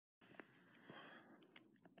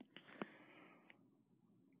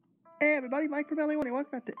Hey everybody, Mike from LA1.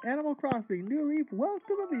 Welcome back to Animal Crossing New Leaf.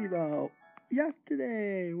 Welcome Amiibo.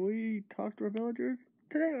 Yesterday we talked to our villagers.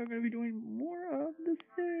 Today we're going to be doing more of the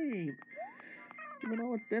same. Even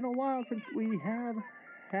though it's been a while since we have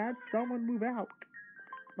had someone move out.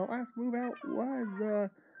 The last move out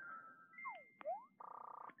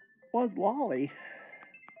was Lolly.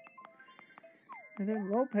 And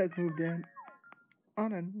then Lopez moved in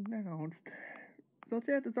unannounced. So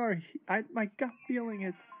chances are, my gut feeling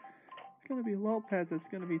is it's going to be Lopez that's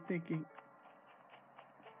going to be thinking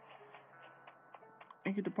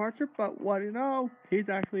a departure, but what do you know? He's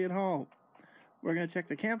actually at home. We're going to check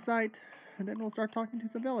the campsite, and then we'll start talking to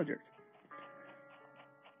some villagers.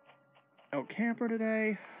 No camper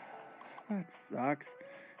today. That sucks.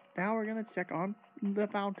 Now we're going to check on the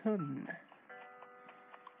fountain.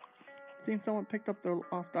 Seems someone picked up their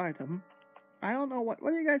lost item. I don't know what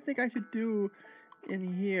do you guys think I should do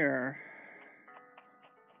in here?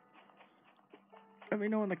 Let me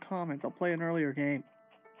know in the comments. I'll play an earlier game.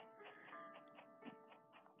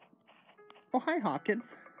 Oh, hi, Hopkins.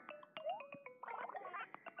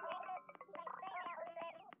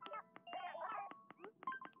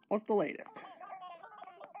 What's the latest?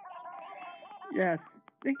 Yes,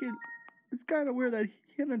 thinking it's kind of weird that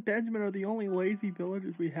him and Benjamin are the only lazy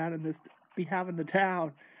villagers we have in the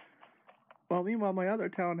town. Well, meanwhile, my other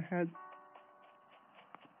town has.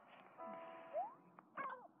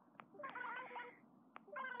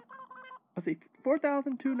 Let's see,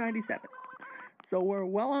 4,297. So we're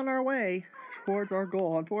well on our way towards our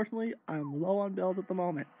goal. Unfortunately, I'm low on bills at the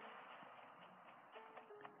moment.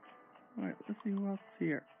 Alright, let's see who else is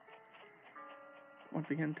here. Once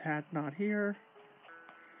again, Tad's not here.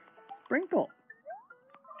 Sprinkle!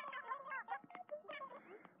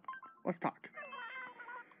 Let's talk.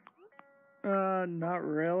 Not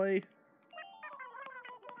really.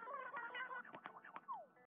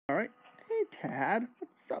 Alright. Hey, Tad.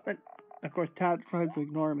 What's up? Of course, Tad tries to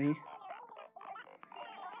ignore me.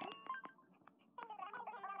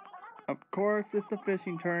 Of course, it's the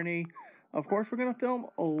fishing tourney. Of course, we're going to film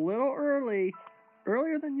a little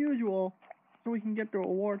earlier than usual, so we can get the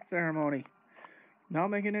award ceremony. Not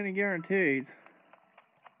making any guarantees.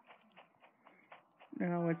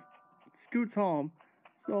 Now it's Scoot's home,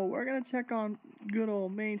 so we're going to check on good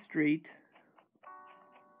old Main Street.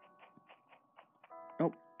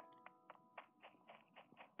 Nope.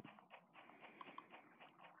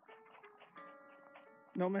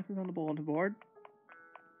 No messes on the bulletin board.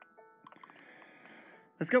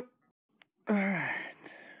 Let's go. Alright.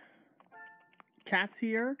 Cat's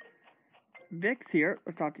here. Vic's here.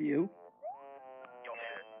 Let's talk to you.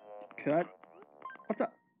 Cut. What's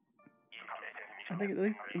up? I think at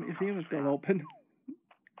least the museum is still open.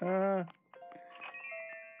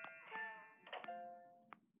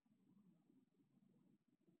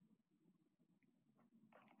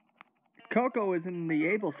 Coco is in the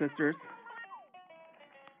Able Sisters.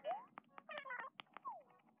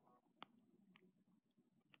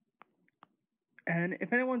 And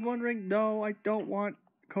if anyone's wondering, no, I don't want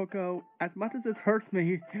Coco. As much as this hurts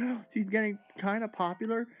me, she's getting kind of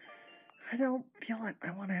popular. I don't feel like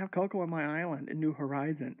I want to have Coco on my island in New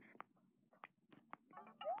Horizons.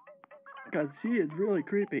 Because she is really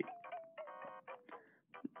creepy.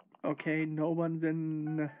 Okay, no one's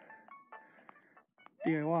in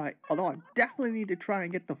DIY. Although I definitely need to try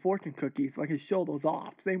and get the fortune cookies so I can show those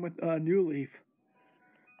off. Same with New Leaf.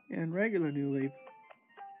 And regular New Leaf.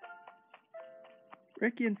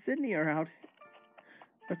 Ricky and Sydney are out.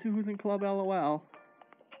 Let's see who's in Club LOL.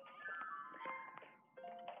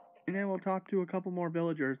 And then we'll talk to a couple more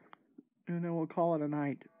villagers. And then we'll call it a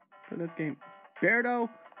night for this game. Beardo!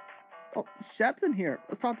 Oh, Shep's in here.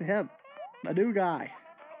 Let's talk to him. The new guy.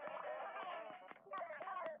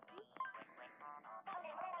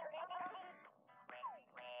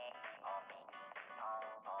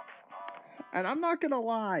 And I'm not gonna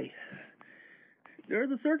lie. There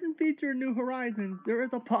is a certain feature in New Horizons. There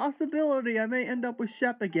is a possibility I may end up with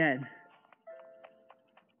Shep again.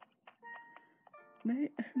 And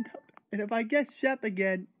if I get Shep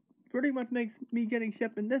again, pretty much makes me getting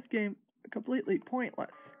Shep in this game completely pointless.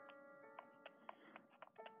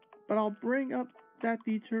 But I'll bring up that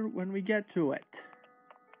feature when we get to it.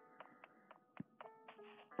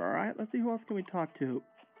 Alright, let's see who else can we talk to.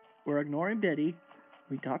 We're ignoring Biddy.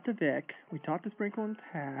 We talked to Vic. We talked to Sprinkle and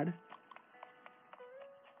Tad.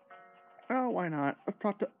 Oh, why not? Let's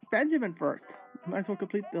talk to Benjamin first. Might as well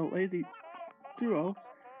complete the lazy duo.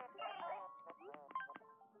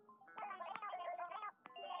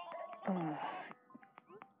 I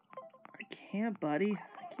can't, buddy.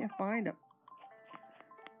 I can't find him.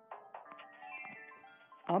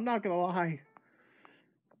 I'm not gonna lie.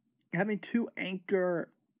 having 2 anchor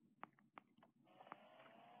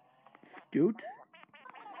Scoot?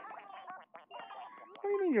 What do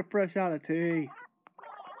you mean you're fresh out of tea?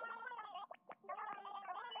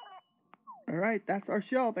 Alright, that's our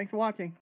show. Thanks for watching.